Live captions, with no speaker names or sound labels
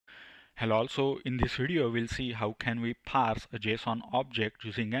Hello, also in this video we'll see how can we parse a JSON object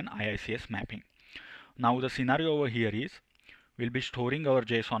using an IICS mapping. Now the scenario over here is we'll be storing our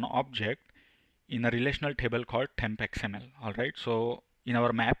JSON object in a relational table called temp.xml. Alright, so in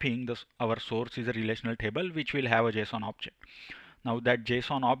our mapping our source is a relational table which will have a JSON object. Now that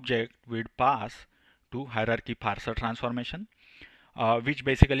JSON object will pass to hierarchy parser transformation, which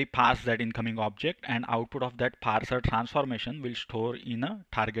basically pass that incoming object, and output of that parser transformation will store in a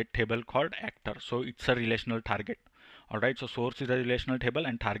target table called actor. So it's a relational target. Alright, so source is a relational table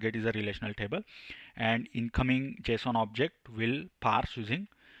and target is a relational table, and incoming JSON object will parse using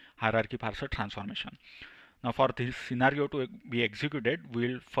hierarchy parser transformation. Now for this scenario to be executed,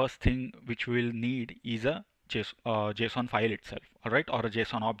 first thing which we'll need is a JSON file itself, alright, or a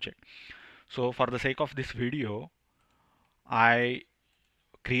JSON object. So for the sake of this video, I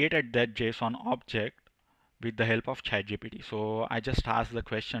created that JSON object with the help of ChatGPT. So I just asked the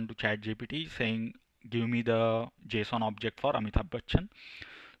question to ChatGPT saying, give me the JSON object for Amitabh Bachchan.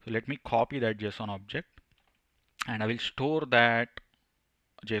 So let me copy that JSON object and I will store that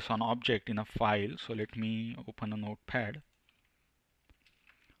JSON object in a file. So let me open a notepad.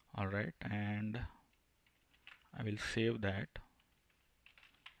 Alright, and I will save that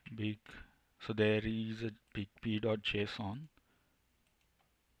big. So there is a big p.json.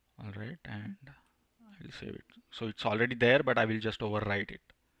 Alright, and I will save it. So it's already there, but I will just overwrite it.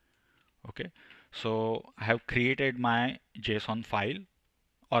 Okay, so I have created my JSON file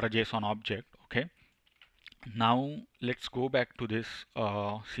or a JSON object. Okay, now let's go back to this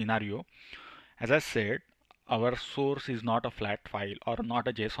scenario. As I said, our source is not a flat file or not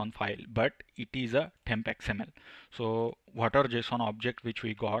a JSON file, but it is a temp.xml. So whatever JSON object which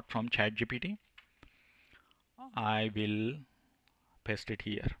we got from ChatGPT, I will paste it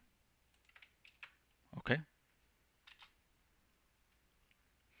here. Okay,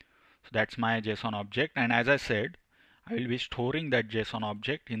 so that's my JSON object, and as I said, I will be storing that JSON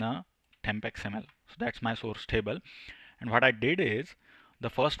object in a temp.xml. So that's my source table, and what I did is the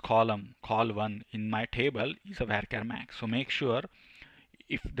first column, col1 in my table, is a varchar max. So make sure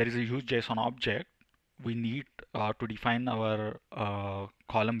if there is a huge JSON object, we need to define our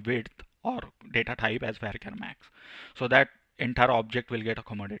column width or data type as varchar max, so that entire object will get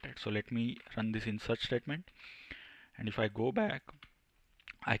accommodated. So let me run this insert statement, and if I go back,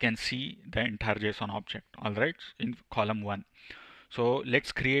 I can see the entire JSON object, alright, in column 1. So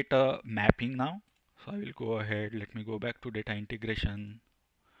let's create a mapping now. So I will go ahead, let me go back to data integration,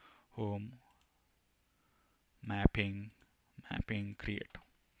 home, mapping, create.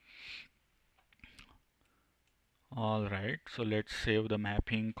 Alright, so let's save the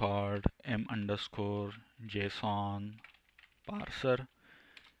mapping called m_JSON parser,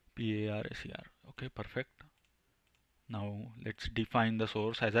 parser. Okay, perfect. Now let's define the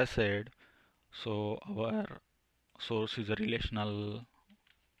source. As I said, so our source is a relational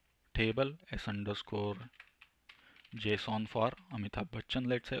table s_JSON for Amitabh Bachchan,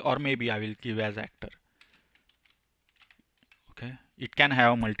 let's say, or maybe I will give as actor. Okay, it can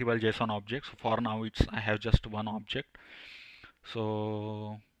have multiple JSON objects. For now I have just one object.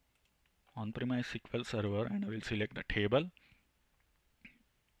 So on-premise SQL Server, and I will select the table.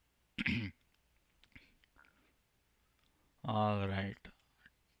 Alright,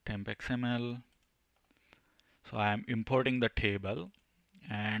 temp.xml. So I am importing the table,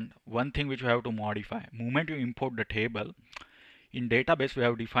 and one thing which we have to modify, moment you import the table, in database we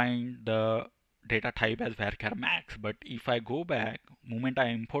have defined the data type as varchar max, but if I go back, moment I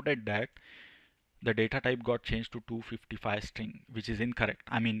imported that, the data type got changed to 255 string, which is incorrect.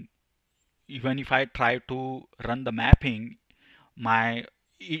 I mean, even if I try to run the mapping,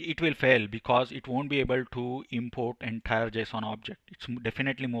 it will fail because it won't be able to import entire JSON object. It's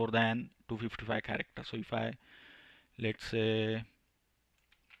definitely more than 255 characters. So if I, let's say,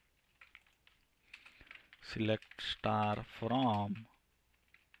 select star from,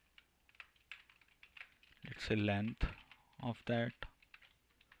 let's say length of that,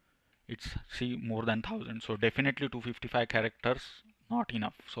 it's see more than 1000. So definitely 255 characters not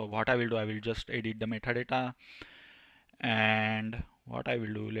enough. So what I will do, I will just edit the metadata, and what I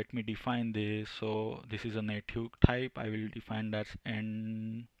will do, let me define this. So this is a native type. I will define that,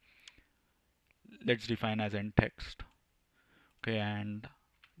 and let's define as end text. Okay, and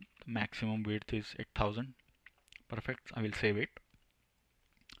the maximum width is 8000. Perfect. I will save it.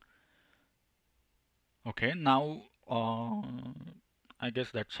 Okay, now I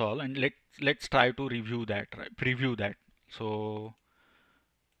guess that's all, and let's try to review that, right? Preview that. So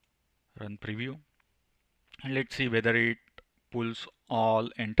run preview, and let's see whether it pulls all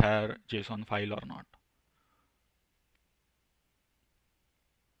entire JSON file or not.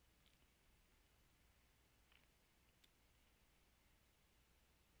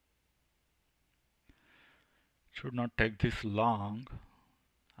 Should not take this long.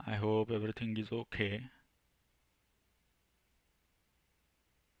 I hope everything is okay.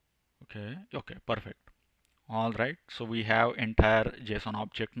 Okay, perfect. All right, so we have entire JSON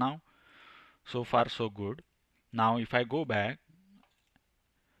object now. So far so good. Now if I go back,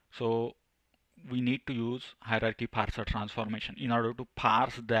 so we need to use hierarchy parser transformation in order to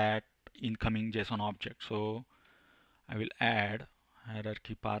parse that incoming JSON object. So I will add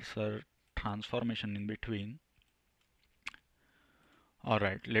hierarchy parser transformation in between. All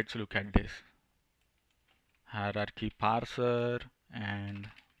right, let's look at this. Hierarchy parser and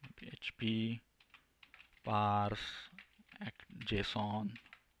PHP parse JSON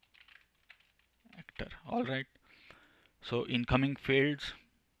actor. All right, so incoming fields,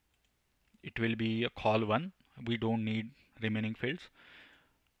 it will be a call one. We don't need remaining fields.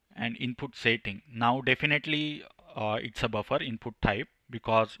 And input setting, now definitely it's a buffer input type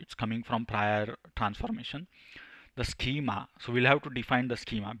because it's coming from prior transformation. The schema, so we'll have to define the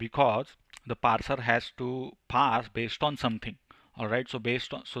schema because the parser has to parse based on something. All right, so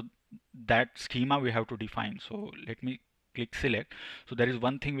based on, so that schema we have to define. So let me click select. So there is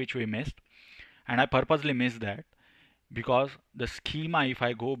one thing which we missed, and I purposely missed that because the schema, if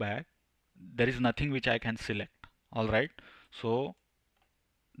I go back, there is nothing which I can select. All right, so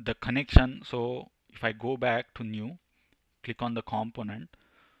the connection, so if I go back to new, click on the component,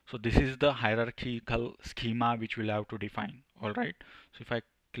 so this is the hierarchical schema which we'll have to define. All right, so if I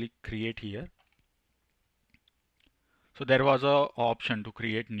click create here, so there was a option to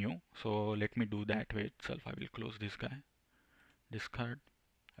create new, so let me do that way itself. I will close this guy, discard,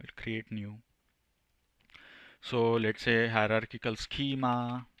 I will create new. So let's say hierarchical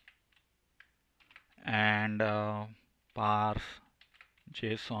schema and parse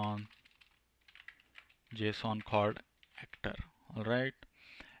JSON called actor. All right,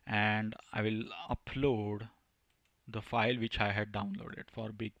 and I will upload the file which I had downloaded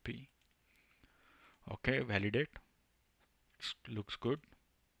for Big P. Okay, validate. It looks good.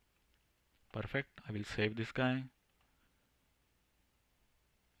 Perfect. I will save this guy.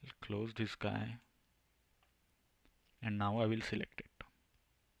 I'll close this guy. And now I will select it.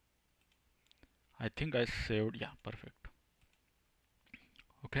 I think I saved. Yeah, perfect.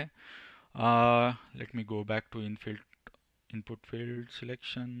 Okay. Let me go back to input field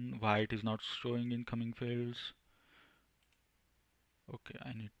selection. Why it is not showing incoming fields? Okay,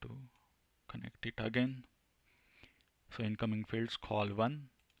 I need to connect it again. So incoming fields call one.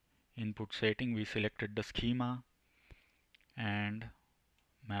 Input setting, we selected the schema and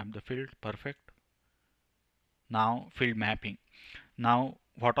map the field. Perfect. Now field mapping. Now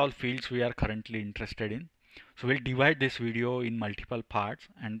what all fields we are currently interested in. So we'll divide this video in multiple parts,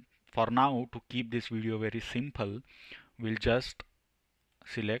 and for now, to keep this video very simple, we'll just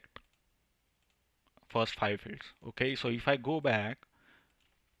select first 5 fields. Okay, so if I go back,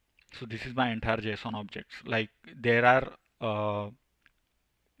 so this is my entire JSON objects. Like there are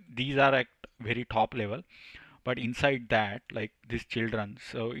these are at very top level, but inside that, like this children,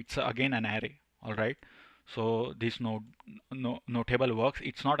 so it's again an array. All right, so this notable works,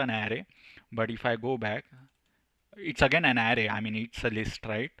 it's not an array, but if I go back, it's again an array. I mean, it's a list,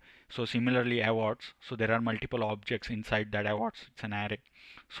 right? So similarly awards, so there are multiple objects inside that awards, it's an array.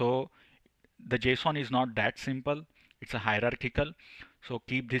 So the JSON is not that simple, it's a hierarchical. So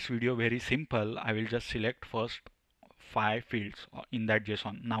keep this video very simple. I will just select first 5 fields in that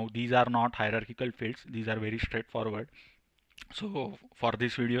JSON. Now these are not hierarchical fields, these are very straightforward. So for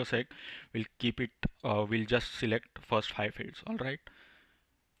this video sake, we'll keep it, we'll just select first 5 fields. All right.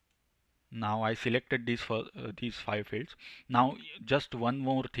 Now I selected these 5 fields. Now just one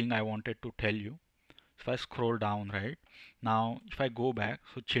more thing I wanted to tell you. If I scroll down, right, now if I go back,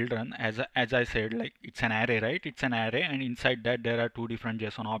 so children, as I said, like it's an array, right? It's an array, and inside that there are 2 different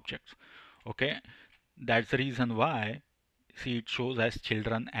JSON objects. Okay, that's the reason why, see, it shows as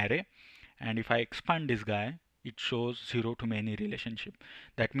children array, and if I expand this guy, it shows 0 to many relationship.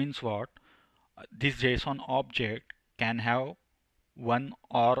 That means what? This JSON object can have one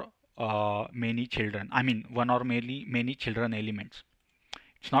or many children. I mean, one or many children elements.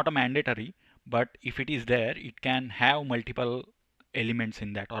 It's not a mandatory, but if it is there, it can have multiple elements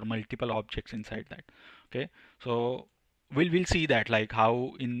in that or multiple objects inside that. Okay, so we'll see that, like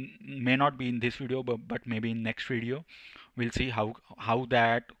how in, may not be in this video, but maybe in next video we'll see how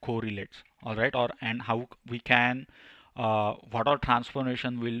that correlates. All right, or and how we can what all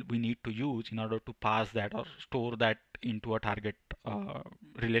transformation will we need to use in order to pass that or store that into a target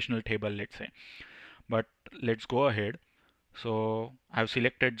relational table, let's say. But let's go ahead. So I've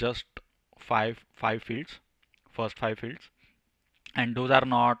selected just five fields, first 5 fields, and those are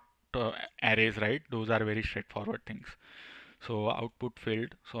not arrays, right? Those are very straightforward things. So output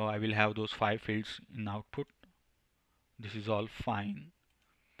field, so I will have those 5 fields in output. This is all fine.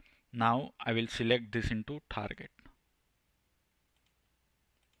 Now I will select this into target.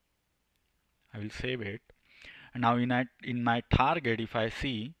 I will save it. And now in my target, if I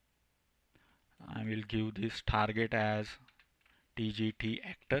see, I will give this target as tgt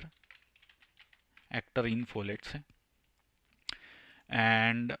actor info, let's say.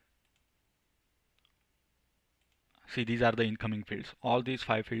 And see, these are the incoming fields. All these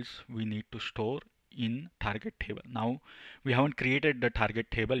 5 fields we need to store in target table. Now we haven't created the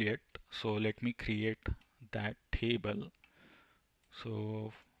target table yet, so let me create that table.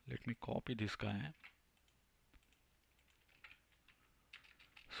 So let me copy this guy.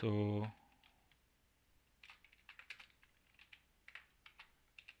 So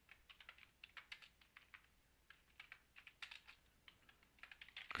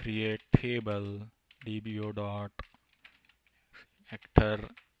create table dbo dot actor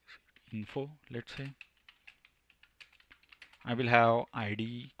info, let's say. I will have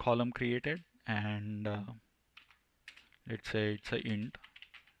ID column created, and let's say it's a int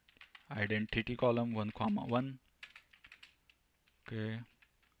identity column 1,1. Okay,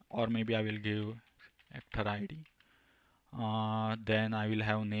 or maybe I will give actor ID. Then I will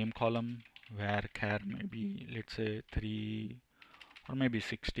have name column where char maybe let's say 3 or maybe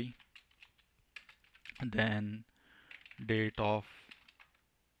 60. And then date of,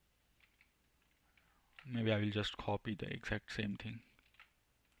 maybe I will just copy the exact same thing.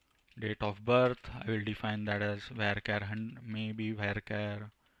 Date of birth, I will define that as varchar maybe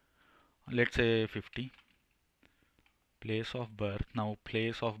varchar, let's say 50. Place of birth, now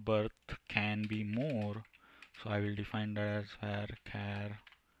place of birth can be more, so I will define that as varchar,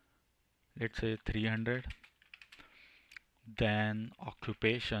 let's say 300. Then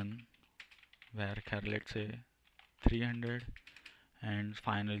occupation, varchar, let's say 300. And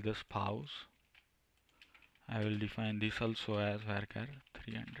finally the spouse, I will define this also as varchar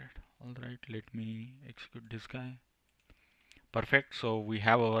 300. Alright, let me execute this guy. Perfect. So we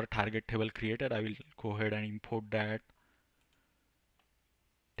have our target table created. I will go ahead and import that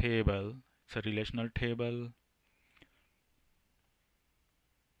table. It's a relational table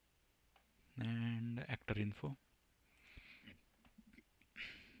and actor info.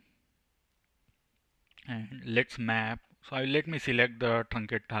 And let's map. So let me select the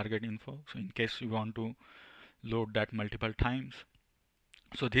truncate target info. So in case you want to load that multiple times.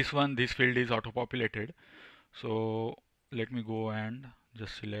 So this field is auto populated. So let me go and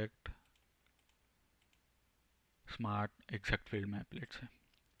just select smart exact field map, let's say.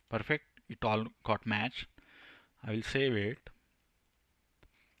 Perfect, it all got matched. I will save it,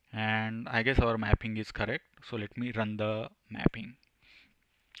 and I guess our mapping is correct. So let me run the mapping.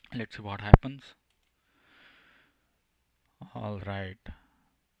 Let's see what happens. All right,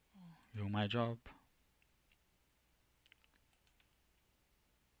 do my job.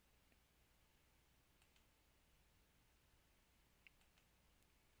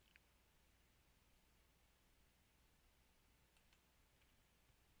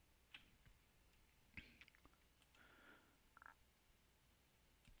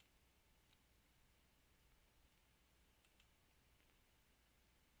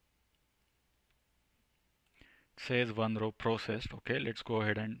 It says one row processed. Okay, let's go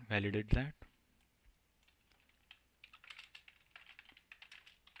ahead and validate that.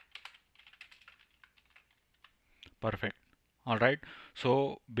 Perfect. All right,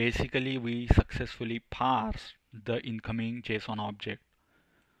 so basically we successfully parsed the incoming JSON object.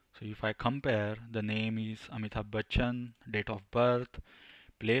 So if I compare, the name is Amitabh Bachchan, date of birth,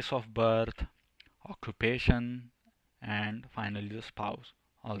 place of birth, occupation, and finally the spouse.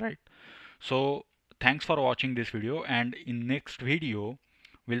 All right, so thanks for watching this video, and in next video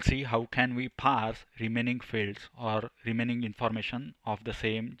we'll see how can we parse remaining fields or remaining information of the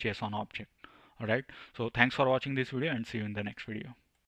same JSON object. All right, so thanks for watching this video and see you in the next video.